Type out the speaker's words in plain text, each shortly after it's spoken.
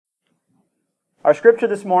Our scripture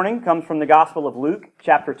this morning comes from the Gospel of Luke,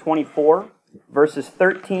 chapter 24, verses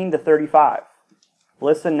 13 to 35.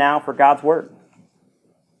 Listen now for God's word.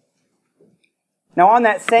 Now on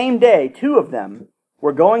that same day, two of them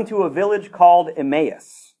were going to a village called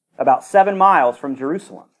Emmaus, about 7 miles from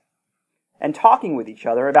Jerusalem, and talking with each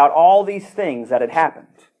other about all these things that had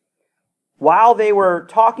happened. While they were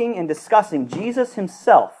talking and discussing, Jesus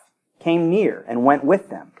himself came near and went with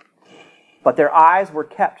them, but their eyes were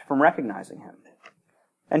kept from recognizing him.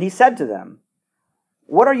 And he said to them,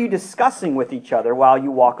 "What are you discussing with each other while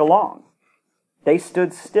you walk along?" They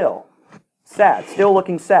stood still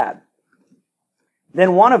looking sad.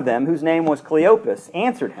 Then one of them, whose name was Cleopas,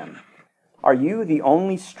 answered him, "Are you the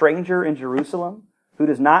only stranger in Jerusalem who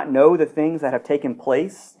does not know the things that have taken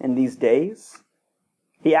place in these days?"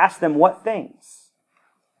 He asked them, "What things?"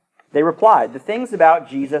 They replied, "The things about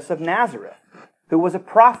Jesus of Nazareth, who was a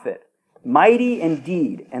prophet, mighty in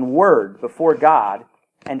deed and word before God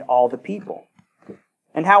and all the people,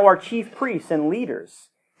 and how our chief priests and leaders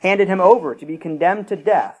handed him over to be condemned to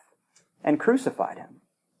death and crucified him.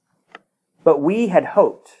 But we had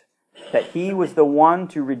hoped that he was the one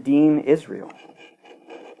to redeem Israel.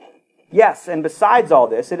 Yes, and besides all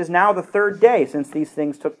this, it is now the 3rd day since these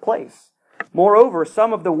things took place. Moreover,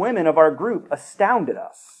 some of the women of our group astounded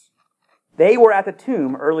us. They were at the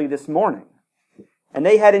tomb early this morning, and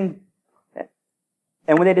when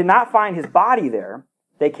they did not find his body there,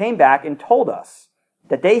 they came back and told us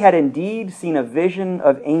that they had indeed seen a vision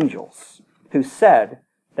of angels who said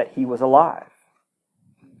that he was alive.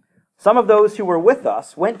 Some of those who were with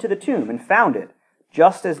us went to the tomb and found it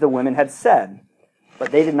just as the women had said,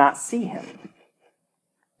 but they did not see him."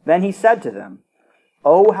 Then he said to them,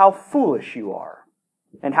 "Oh, how foolish you are,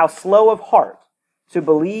 and how slow of heart to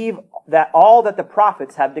believe that all that the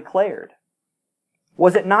prophets have declared.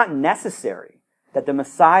 Was it not necessary that the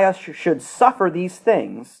Messiah should suffer these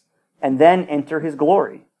things and then enter his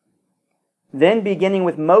glory?" Then, beginning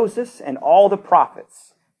with Moses and all the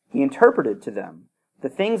prophets, he interpreted to them the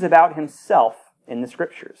things about himself in the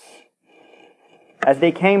scriptures. As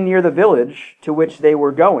they came near the village to which they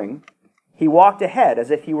were going, he walked ahead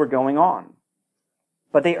as if he were going on.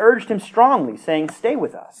 But they urged him strongly, saying, "Stay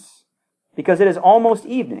with us, because it is almost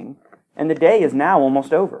evening, and the day is now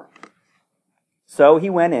almost over." So he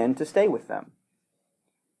went in to stay with them.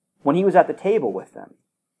 When he was at the table with them,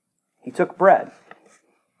 he took bread,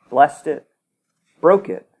 blessed it, broke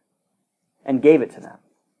it, and gave it to them.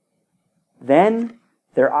 Then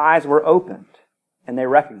their eyes were opened, and they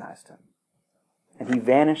recognized him, and he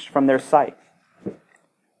vanished from their sight.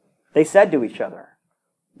 They said to each other,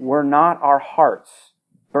 "Were not our hearts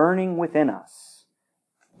burning within us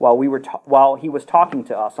while he was talking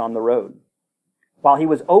to us on the road, while he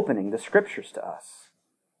was opening the scriptures to us?"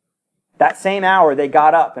 That same hour they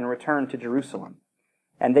got up and returned to Jerusalem,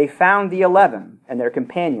 and they found the 11 and their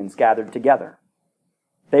companions gathered together.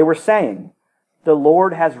 They were saying, "The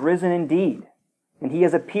Lord has risen indeed, and he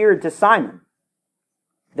has appeared to Simon."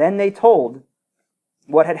 Then they told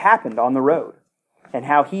what had happened on the road, and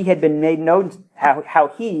how he had been made known to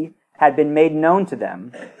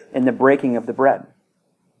them in the breaking of the bread.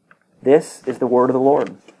 This is the word of the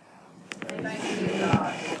Lord. Thanks be to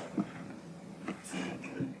God.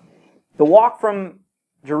 The walk from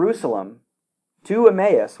Jerusalem to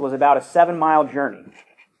Emmaus was about a 7-mile journey.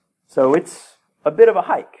 So it's a bit of a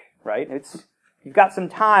hike, right? You've got some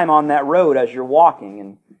time on that road as you're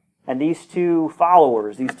walking, and these two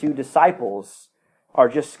followers, these two disciples, are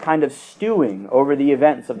just kind of stewing over the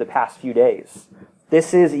events of the past few days.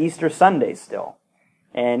 This is Easter Sunday still,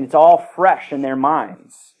 and it's all fresh in their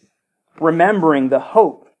minds, remembering the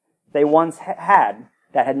hope they once had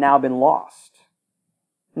that had now been lost.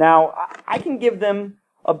 Now, I can give them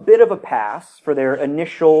a bit of a pass for their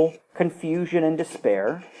initial confusion and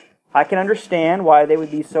despair. I can understand why they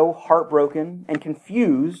would be so heartbroken and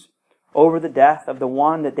confused over the death of the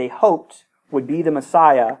one that they hoped would be the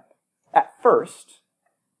Messiah at first.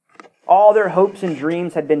 All their hopes and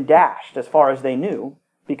dreams had been dashed as far as they knew,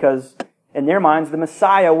 because in their minds the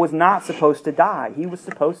Messiah was not supposed to die. He was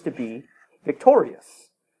supposed to be victorious.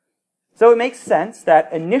 So it makes sense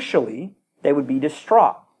that initially they would be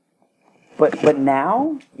distraught. But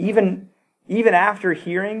now, even after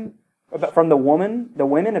hearing from the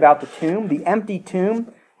women about the tomb, the empty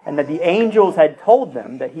tomb, and that the angels had told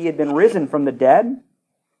them that he had been risen from the dead,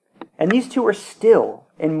 and these two are still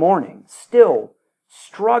in mourning, still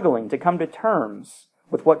struggling to come to terms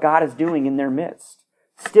with what God is doing in their midst,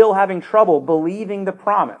 still having trouble believing the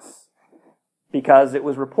promise because it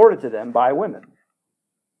was reported to them by women.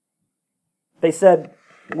 They said,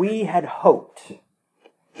 "We had hoped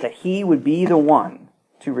that he would be the one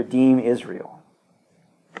to redeem Israel."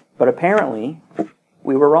 But apparently,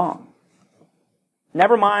 we were wrong.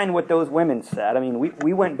 Never mind what those women said. I mean,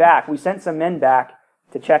 we went back. We sent some men back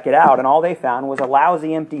to check it out, and all they found was a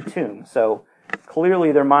lousy, empty tomb. So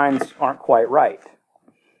clearly their minds aren't quite right.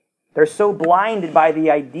 They're so blinded by the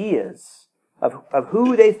ideas of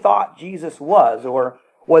who they thought Jesus was or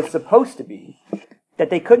was supposed to be that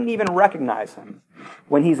they couldn't even recognize him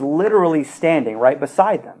when he's literally standing right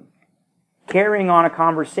beside them, carrying on a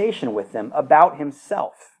conversation with them about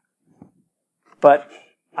himself. But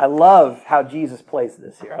I love how Jesus plays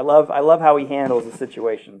this here. I love how he handles the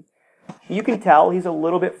situation. You can tell he's a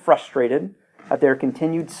little bit frustrated at their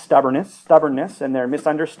continued stubbornness and their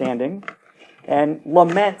misunderstanding, and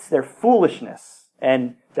laments their foolishness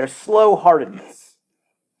and their slow-heartedness.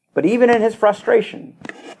 But even in his frustration,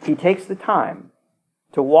 he takes the time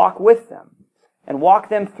to walk with them and walk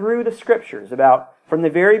them through the Scriptures from the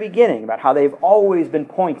very beginning, about how they've always been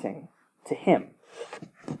pointing to him.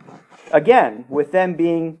 Again, with them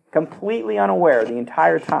being completely unaware the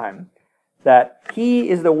entire time that he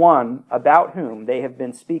is the one about whom they have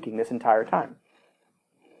been speaking this entire time.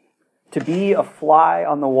 To be a fly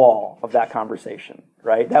on the wall of that conversation,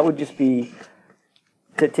 right? That would just be,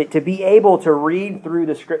 to be able to read through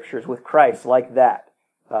the Scriptures with Christ like that,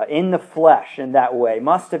 in the flesh in that way,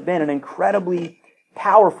 must have been an incredibly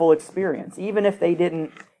powerful experience, even if they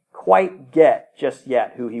didn't quite get just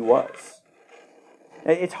yet who he was.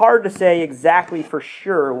 It's hard to say exactly for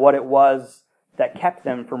sure what it was that kept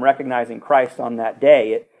them from recognizing Christ on that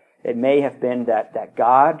day. It may have been that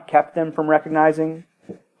God kept them from recognizing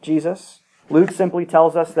Jesus. Luke simply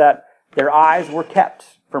tells us that their eyes were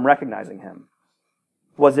kept from recognizing him.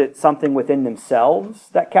 Was it something within themselves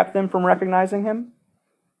that kept them from recognizing him?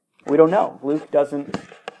 We don't know. Luke doesn't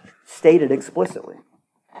state it explicitly.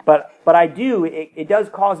 But it does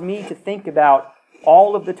cause me to think about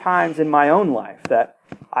all of the times in my own life that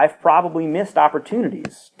I've probably missed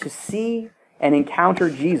opportunities to see and encounter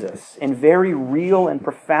Jesus in very real and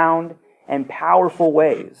profound and powerful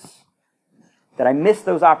ways. That I missed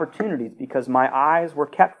those opportunities because my eyes were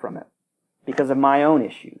kept from it, because of my own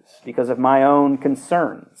issues, because of my own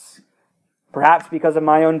concerns, perhaps because of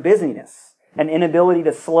my own busyness and inability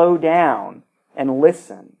to slow down and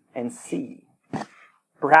listen and see.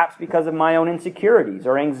 Perhaps because of my own insecurities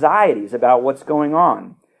or anxieties about what's going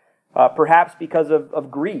on. Perhaps because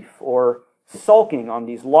of grief or sulking on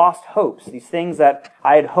these lost hopes, these things that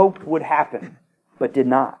I had hoped would happen but did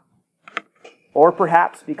not. Or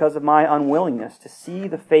perhaps because of my unwillingness to see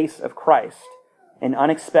the face of Christ in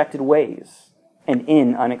unexpected ways and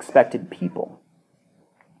in unexpected people.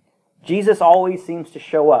 Jesus always seems to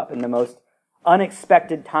show up in the most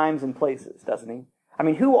unexpected times and places, doesn't he? I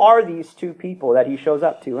mean, who are these two people that he shows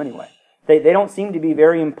up to anyway? They don't seem to be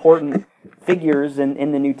very important figures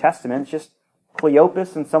in the New Testament. It's just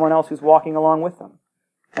Cleopas and someone else who's walking along with them.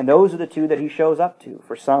 And those are the two that he shows up to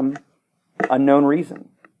for some unknown reason.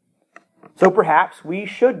 So perhaps we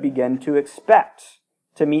should begin to expect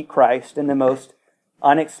to meet Christ in the most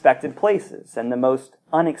unexpected places and the most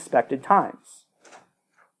unexpected times.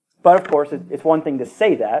 But of course, it's one thing to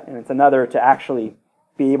say that, and it's another to actually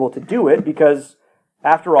be able to do it, because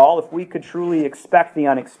after all, if we could truly expect the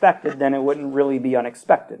unexpected, then it wouldn't really be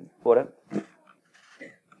unexpected, would it?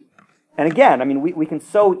 And again, I mean, we can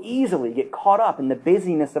so easily get caught up in the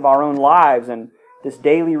busyness of our own lives and this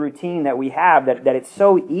daily routine that we have that it's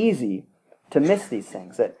so easy to miss these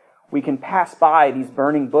things, that we can pass by these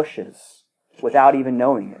burning bushes without even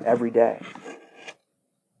knowing it every day.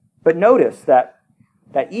 But notice that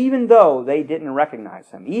even though they didn't recognize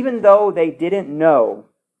him, even though they didn't know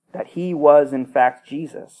that he was in fact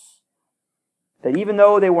Jesus, that even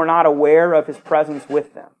though they were not aware of his presence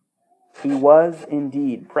with them, he was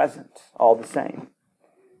indeed present all the same.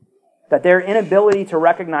 That their inability to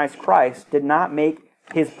recognize Christ did not make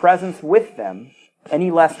his presence with them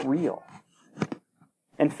any less real.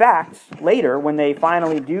 In fact, later, when they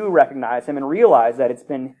finally do recognize him and realize that it's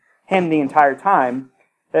been him the entire time,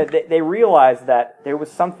 they realize that there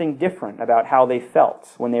was something different about how they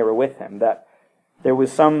felt when they were with him, that there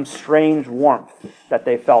was some strange warmth that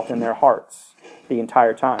they felt in their hearts the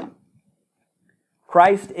entire time.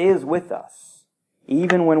 Christ is with us,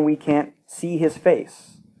 even when we can't see his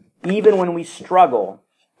face, even when we struggle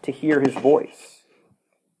to hear his voice.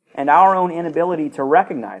 And our own inability to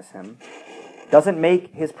recognize him doesn't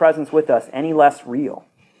make his presence with us any less real.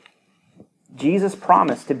 Jesus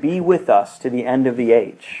promised to be with us to the end of the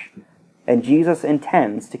age, and Jesus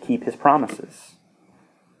intends to keep his promises.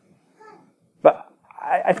 But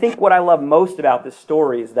I think what I love most about this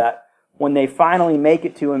story is that when they finally make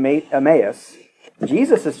it to Emmaus,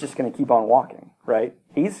 Jesus is just going to keep on walking, right?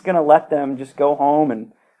 He's going to let them just go home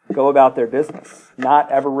and go about their business,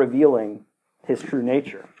 not ever revealing his true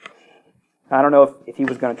nature. I don't know if he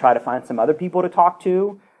was going to try to find some other people to talk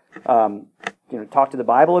to, talk to the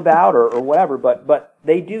Bible about or whatever, but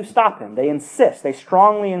they do stop him. They insist. They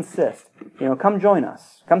strongly insist. Come join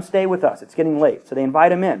us. Come stay with us. It's getting late. So they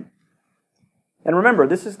invite him in. And remember,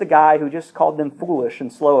 this is the guy who just called them foolish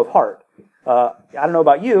and slow of heart. I don't know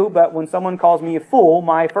about you, but when someone calls me a fool,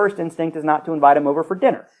 my first instinct is not to invite him over for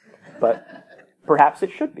dinner. But perhaps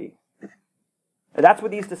it should be. That's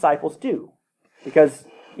what these disciples do. Because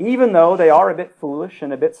even though they are a bit foolish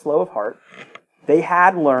and a bit slow of heart, they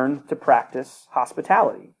had learned to practice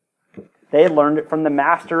hospitality. They had learned it from the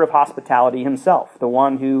master of hospitality himself, the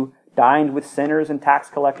one who dined with sinners and tax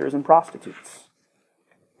collectors and prostitutes.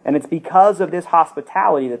 And it's because of this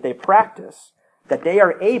hospitality that they practice that they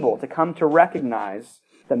are able to come to recognize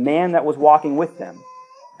the man that was walking with them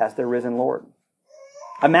as their risen Lord.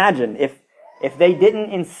 Imagine if they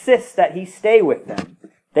didn't insist that he stay with them,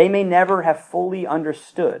 they may never have fully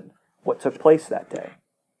understood what took place that day.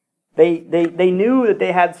 They knew that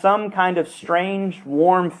they had some kind of strange,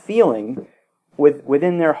 warm feeling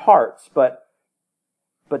within their hearts, but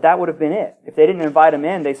that would have been it. If they didn't invite him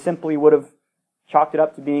in, they simply would have chalked it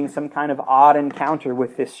up to being some kind of odd encounter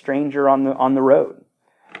with this stranger on the road.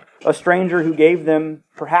 A stranger who gave them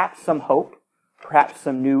perhaps some hope, perhaps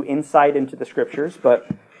some new insight into the Scriptures, but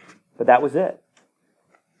that was it.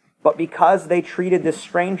 But because they treated this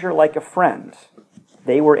stranger like a friend,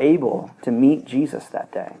 they were able to meet Jesus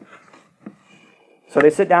that day. So they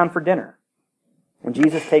sit down for dinner, and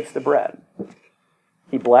Jesus takes the bread.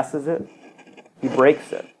 He blesses it, he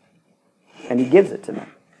breaks it, and he gives it to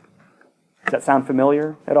them. Does that sound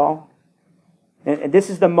familiar at all? And this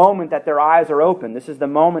is the moment that their eyes are open. This is the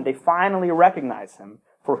moment they finally recognize him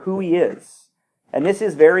for who he is. And this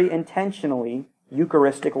is very intentionally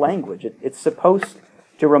Eucharistic language. It's supposed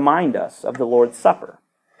to remind us of the Lord's Supper,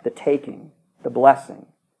 the taking, the blessing,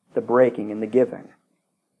 the breaking, and the giving.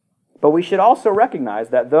 But we should also recognize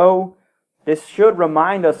that though this should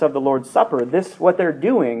remind us of the Lord's Supper, what they're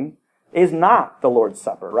doing is not the Lord's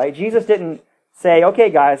Supper, right? Jesus didn't say, okay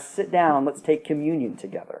guys, sit down, let's take communion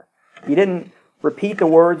together. He didn't repeat the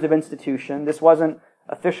words of institution. This wasn't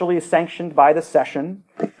officially sanctioned by the session.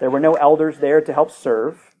 There were no elders there to help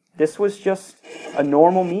serve. This was just a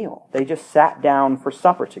normal meal. They just sat down for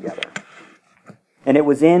supper together. And it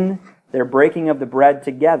was in their breaking of the bread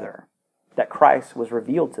together that Christ was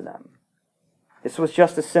revealed to them. This was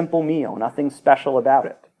just a simple meal, nothing special about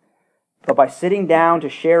it. But by sitting down to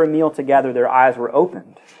share a meal together, their eyes were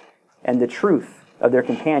opened, and the truth of their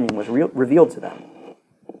companion was revealed to them.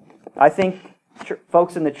 I think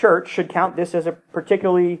folks in the church should count this as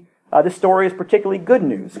this story is particularly good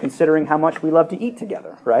news, considering how much we love to eat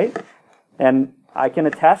together, right? And I can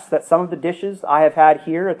attest that some of the dishes I have had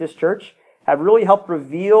here at this church have really helped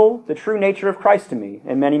reveal the true nature of Christ to me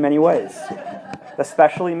in many, many ways,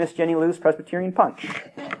 especially Miss Jenny Lou's Presbyterian punch.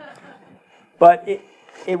 But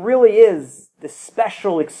it really is this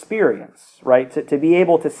special experience, right, to be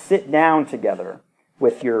able to sit down together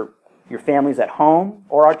with your families at home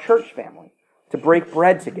or our church family, to break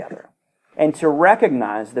bread together, and to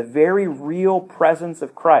recognize the very real presence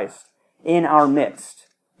of Christ in our midst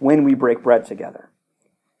when we break bread together.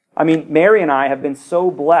 I mean, Mary and I have been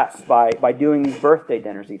so blessed by doing these birthday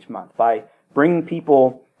dinners each month, by bringing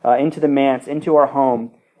people into the manse, into our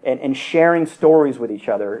home, and sharing stories with each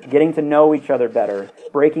other, getting to know each other better,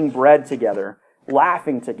 breaking bread together,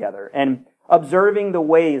 laughing together, and observing the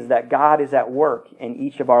ways that God is at work in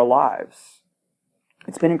each of our lives.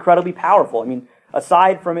 It's been incredibly powerful. I mean,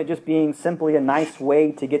 aside from it just being simply a nice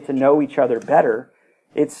way to get to know each other better,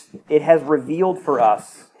 it has revealed for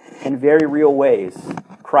us in very real ways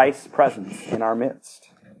Christ's presence in our midst.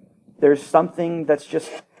 There's something that's just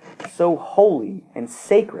so holy and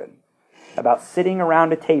sacred about sitting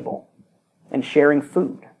around a table and sharing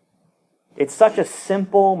food. It's such a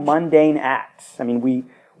simple, mundane act. I mean,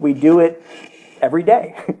 we do it every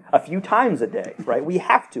day, a few times a day, right? We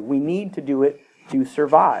have to. We need to do it to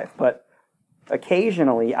survive. But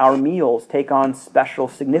occasionally, our meals take on special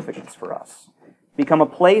significance for us, become a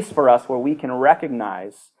place for us where we can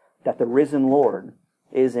recognize that the risen Lord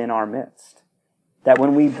is in our midst. That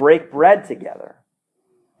when we break bread together,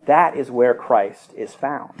 that is where Christ is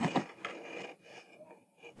found.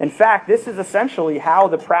 In fact, this is essentially how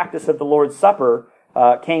the practice of the Lord's Supper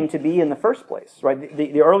came to be in the first place, right?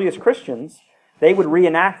 The earliest Christians, they would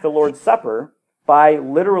reenact the Lord's Supper by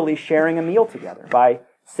literally sharing a meal together, by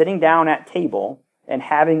sitting down at table and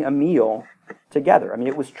having a meal together. I mean,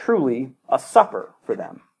 it was truly a supper for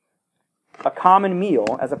them, a common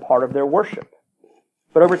meal as a part of their worship.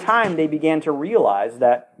 But over time, they began to realize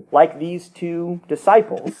that, like these two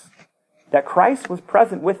disciples, that Christ was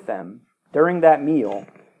present with them during that meal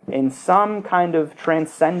in some kind of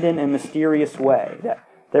transcendent and mysterious way. That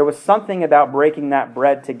there was something about breaking that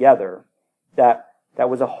bread together that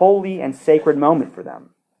was a holy and sacred moment for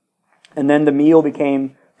them. And then the meal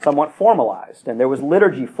became somewhat formalized, and there was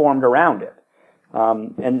liturgy formed around it.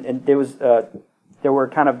 And there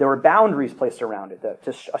were boundaries placed around it,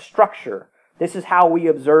 just a structure. This is how we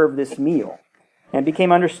observe this meal. And it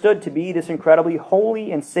became understood to be this incredibly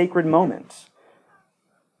holy and sacred moment.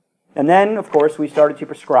 And then, of course, we started to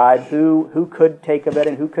prescribe who could take of it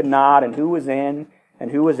and who could not, and who was in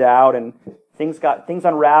and who was out, and things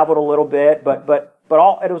unraveled a little bit, but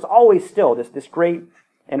it was always still this great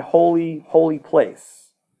and holy place.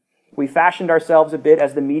 We fashioned ourselves a bit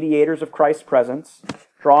as the mediators of Christ's presence,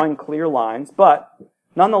 drawing clear lines, but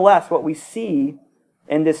nonetheless, what we see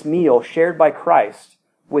in this meal shared by Christ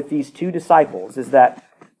with these two disciples is that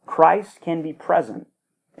Christ can be present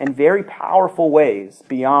in very powerful ways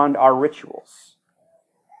beyond our rituals,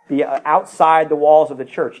 outside the walls of the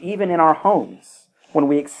church, even in our homes, when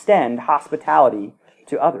we extend hospitality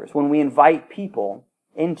to others, when we invite people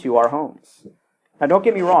into our homes. Now, don't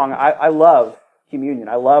get me wrong, I love communion.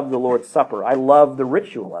 I love the Lord's Supper. I love the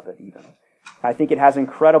ritual of it even. I think it has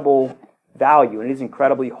incredible value, and it is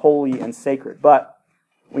incredibly holy and sacred. But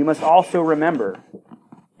we must also remember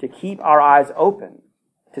to keep our eyes open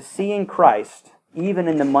to seeing Christ even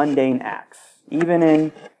in the mundane acts, even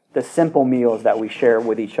in the simple meals that we share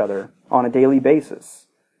with each other on a daily basis.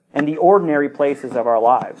 And the ordinary places of our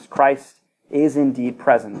lives, Christ is indeed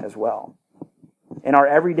present as well in our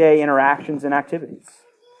everyday interactions and activities.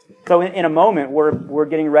 So in a moment, we're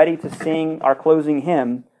getting ready to sing our closing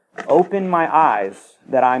hymn, "Open My Eyes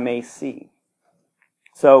That I May See."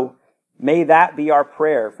 So may that be our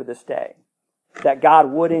prayer for this day, that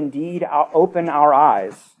God would indeed open our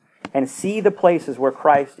eyes and see the places where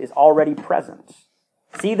Christ is already present.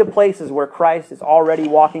 See the places where Christ is already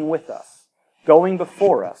walking with us, going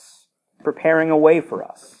before us, preparing a way for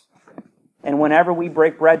us. And whenever we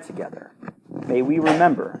break bread together, may we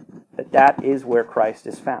remember that that is where Christ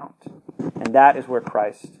is found, and that is where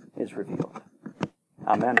Christ is revealed.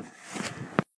 Amen.